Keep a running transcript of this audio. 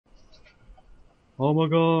Oh my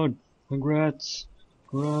god! Congrats!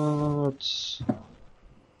 Congrats!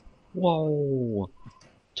 Whoa!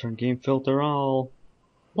 Turn game filter all!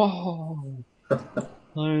 Whoa!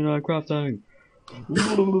 I'm not crafting!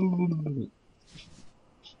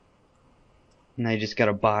 Now you just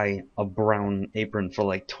gotta buy a brown apron for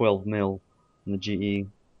like 12 mil in the GE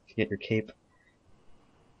to get your cape.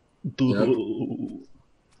 Yep.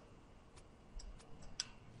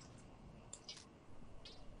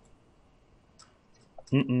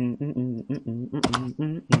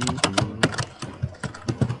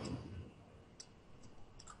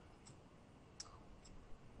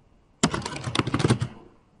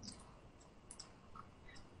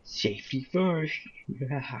 Safety first!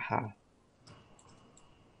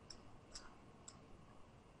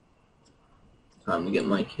 Time to get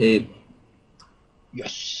my cape.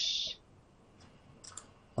 Yes!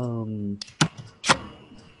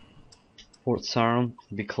 Fort Sarum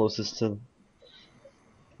would be closest to.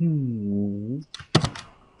 Oh,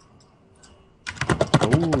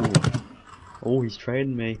 oh, he's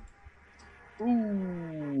trading me.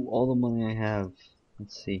 Ooh, all the money I have.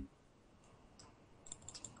 Let's see.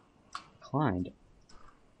 Declined.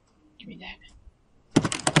 Give me that.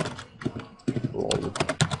 Roll.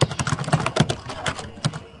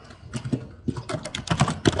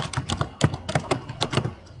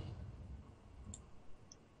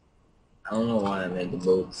 I don't know why I made the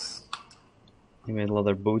boots. You made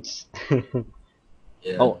leather boots.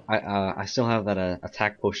 Yeah. Oh, I still have that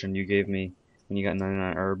attack potion you gave me when you got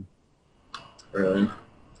 99 herb. Really?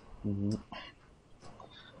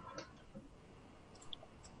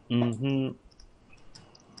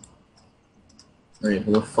 Wait,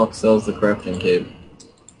 who the fuck sells the crafting cape?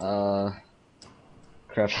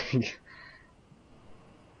 Crafting.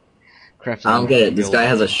 Crafting. I don't get it. This guild. guy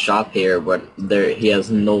has a shop here, but he has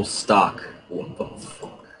no stock. What the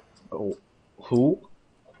fuck? Oh, who?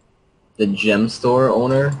 The gem store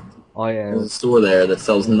owner? Oh yeah, There's a store there that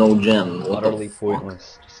sells no gems. What utterly the fuck?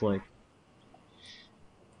 pointless. Just like.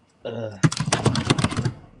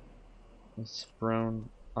 This brown.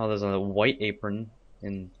 Oh, there's a white apron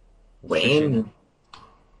in. Wayne?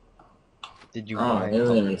 Did you Oh, buy? he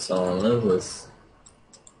doesn't even sell them. What is this?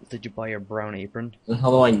 Did you buy your brown apron?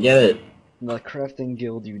 How do I get it? The crafting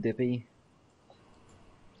guild, you dippy.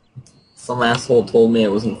 Some asshole told me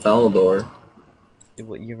it was in Falador.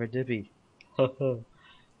 What you're a dippy.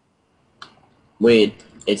 Wait,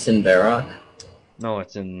 it's in Barak? No,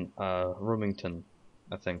 it's in Roomington,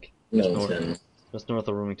 I think. Milton. Just north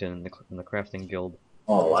of Roomington in the crafting guild.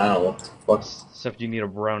 Oh wow, what the fuck? Except you need a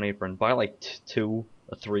brown apron. Buy like 2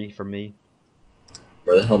 or 3 for me.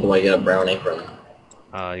 Where the hell do I get a brown apron?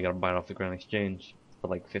 You gotta buy it off the Grand Exchange for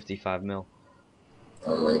like 55 mil.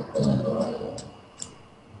 Oh my god.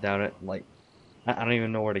 Doubt it. Like, I don't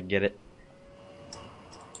even know where to get it.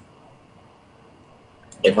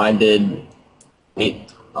 If I did,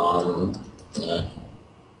 wait, yeah.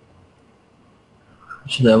 I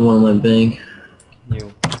should have one in my bank.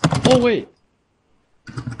 You. Oh wait.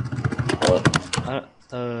 What?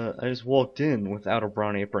 I just walked in without a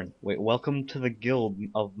brown apron. Wait, welcome to the guild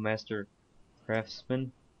of master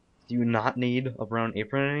craftsmen. Do you not need a brown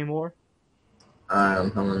apron anymore?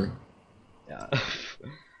 I'm coming. Yeah.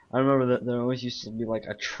 I remember that there always used to be like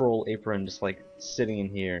a troll apron just like sitting in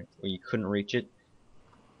here where you couldn't reach it.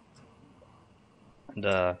 And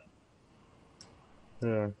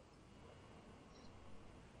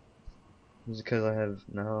is it because I have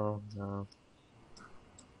no.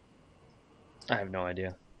 I have no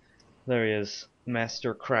idea. There he is,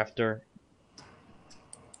 master crafter.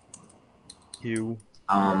 You.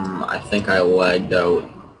 I think I lagged out.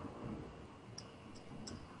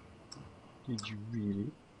 Did you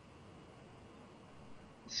really?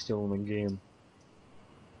 Still in the game.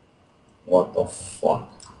 What the fuck?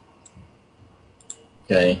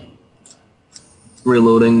 Okay.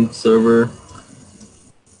 Reloading server.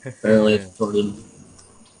 Apparently it started.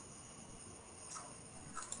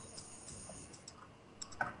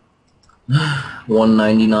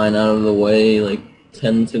 $199 out of the way, like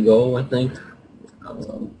 10 to go, I think. I don't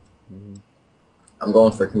know. I'm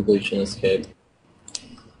going for completion escape.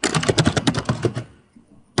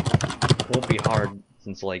 Won't be hard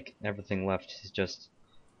since like everything left is just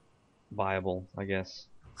viable, I guess.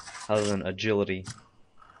 Other than agility.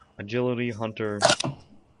 Agility, hunter.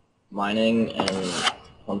 Mining and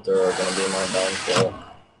hunter are gonna be my downfall.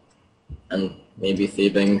 And maybe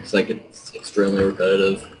thieving, because like it's extremely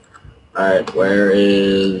repetitive. Alright, where are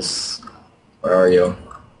you?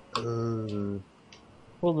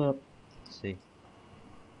 Hold up. Let's see.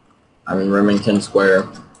 I'm in Remington Square.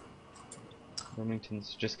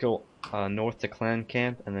 Remington's. Just go north to clan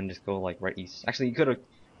camp and then just go like right east. Actually, you could have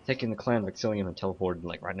taken the clan Vicilium and teleported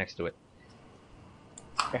like right next to it.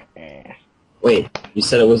 Wait, you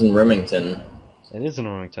said it was in Remington. It is in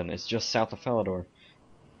Remington. It's just south of Falador.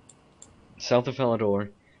 South of Falador,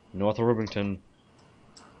 north of Remington,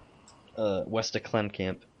 west of clan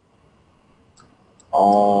camp.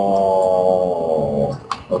 Oh,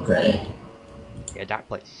 okay. Yeah, that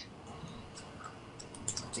place.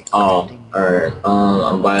 Oh, alright.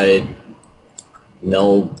 I'm by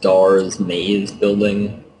Meldar's Maze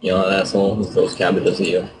building. You know that asshole who throws cabbages at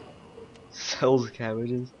you? Sells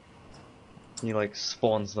cabbages. He like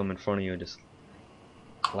spawns them in front of you and just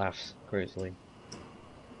laughs crazily.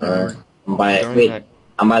 I'm by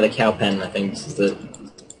I'm by the cow pen. I think this is it.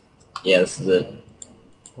 Yeah, this is it.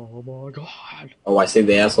 Oh my god. Oh, I saved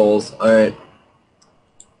the assholes. Alright.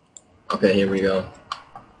 Okay, here we go.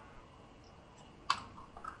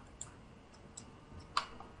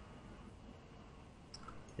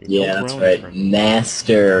 Yeah, that's right.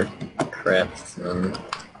 Master craftsman.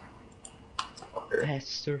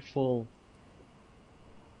 Masterful.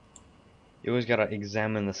 You always gotta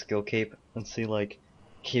examine the skill cape and see like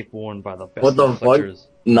cape worn by the best What the afflictors.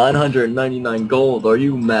 fuck? 999 gold. Are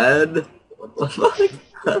you mad? What the fuck?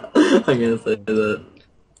 I'm gonna say that.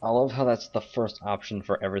 I love how that's the first option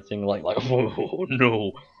for everything. Like oh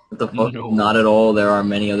no. What the fuck? No. Not at all. There are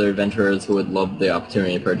many other adventurers who would love the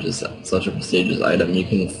opportunity to purchase such a prestigious item. You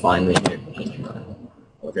can find me here.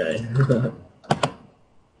 Okay.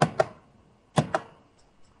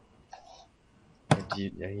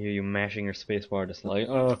 I hear you mashing your spacebar just like,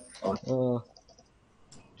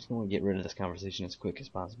 just gonna get rid of this conversation as quick as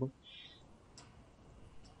possible.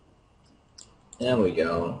 There we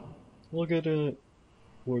go. Look at it.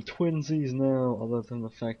 We're twinsies now, other than the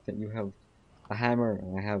fact that you have a hammer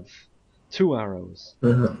and I have 2 arrows.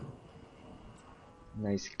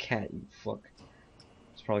 Nice cat, you fuck.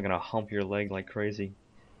 It's probably gonna hump your leg like crazy.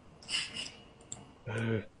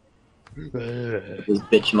 This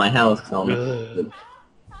bitch in my house.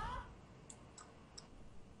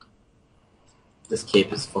 This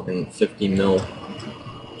cape is fucking 50 mil.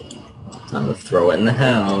 Time to throw it in the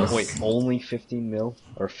house. Wait, only 15 mil?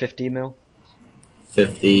 Or 50 mil?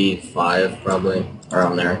 55 probably,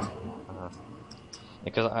 around there.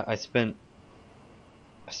 Because I spent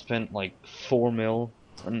like 4 mil,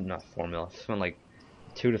 not 4 mil, I spent like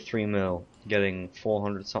 2 to 3 mil getting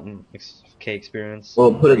 400 something K experience.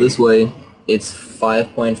 Well, put it this way, it's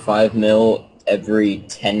 5.5 mil every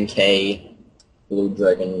 10k blue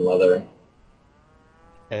dragon leather.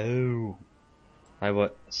 Oh. I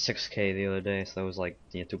bought 6k the other day, so that was like,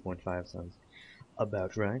 yeah, 2.5 sounds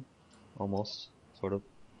about right. Almost, sort of.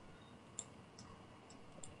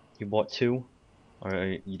 You bought 2?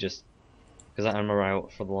 Or you just... Because I remember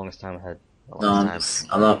for the longest time I had... I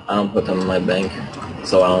don't put them in my bank,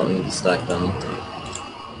 so I don't need to stack them.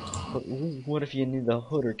 But what if you need the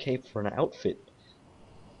hood or cape for an outfit?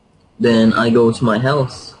 Then I go to my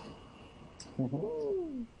house.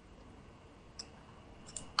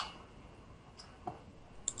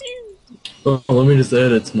 Oh, let me just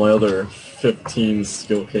add it to my other 15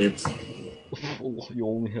 skill capes. You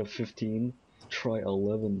only have 15? Try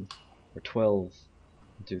 11 or 12. 1,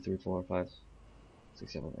 2, 3, 4, 5,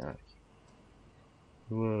 6, 7,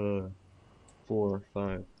 8. 4,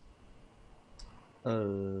 5.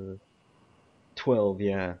 12,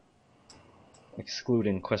 yeah.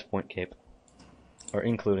 Excluding quest point cape. Or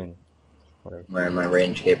including. Whatever. I'm wearing my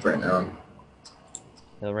range cape right now.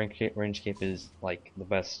 The range cape is like the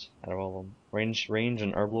best out of all of them. Range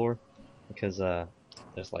and herblore, because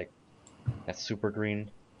there's like that super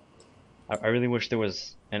green. I really wish there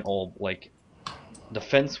was an all like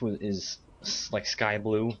defense is like sky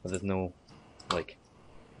blue, but there's no like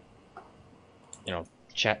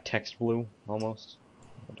chat text blue almost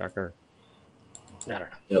darker. I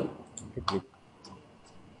don't know. Yep.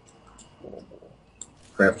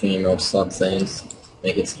 Crafting email slot sayings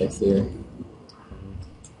make it sexier.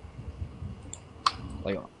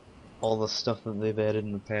 Like all the stuff that they've added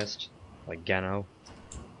in the past, like Gano,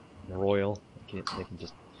 Royal, they can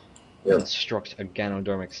just construct a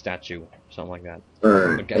Ganodermic statue, something like that.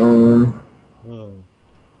 Alright,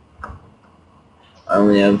 I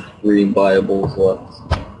only have 3 buyables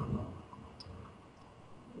left.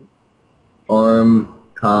 Farm,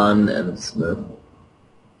 Con, and Smith.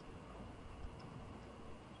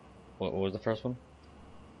 What was the first one?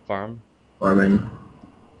 Farm? Farming.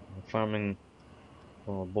 Farming.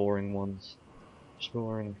 Boring ones. Just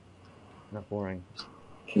boring. Not boring.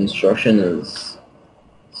 Construction is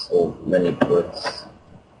so many bricks.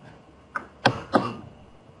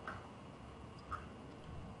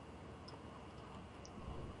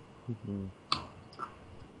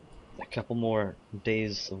 A couple more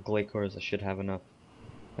days of Glaycores, I should have enough.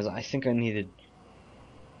 Because I think I needed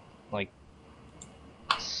like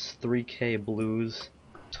 3k blues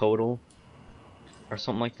total or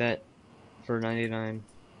something like that for 99.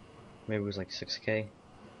 Maybe it was like 6k. I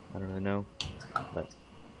don't really know. But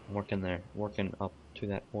I'm working there, working up to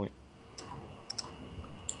that point.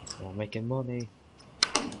 While making money.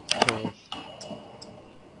 Sort of.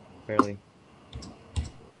 Barely.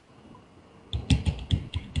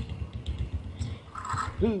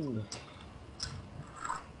 Ooh.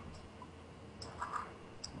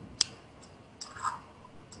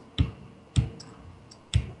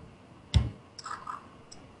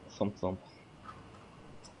 Thump thump.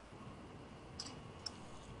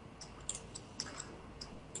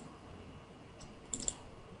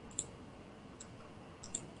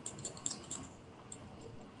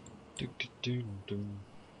 Do do do do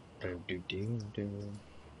do do do do.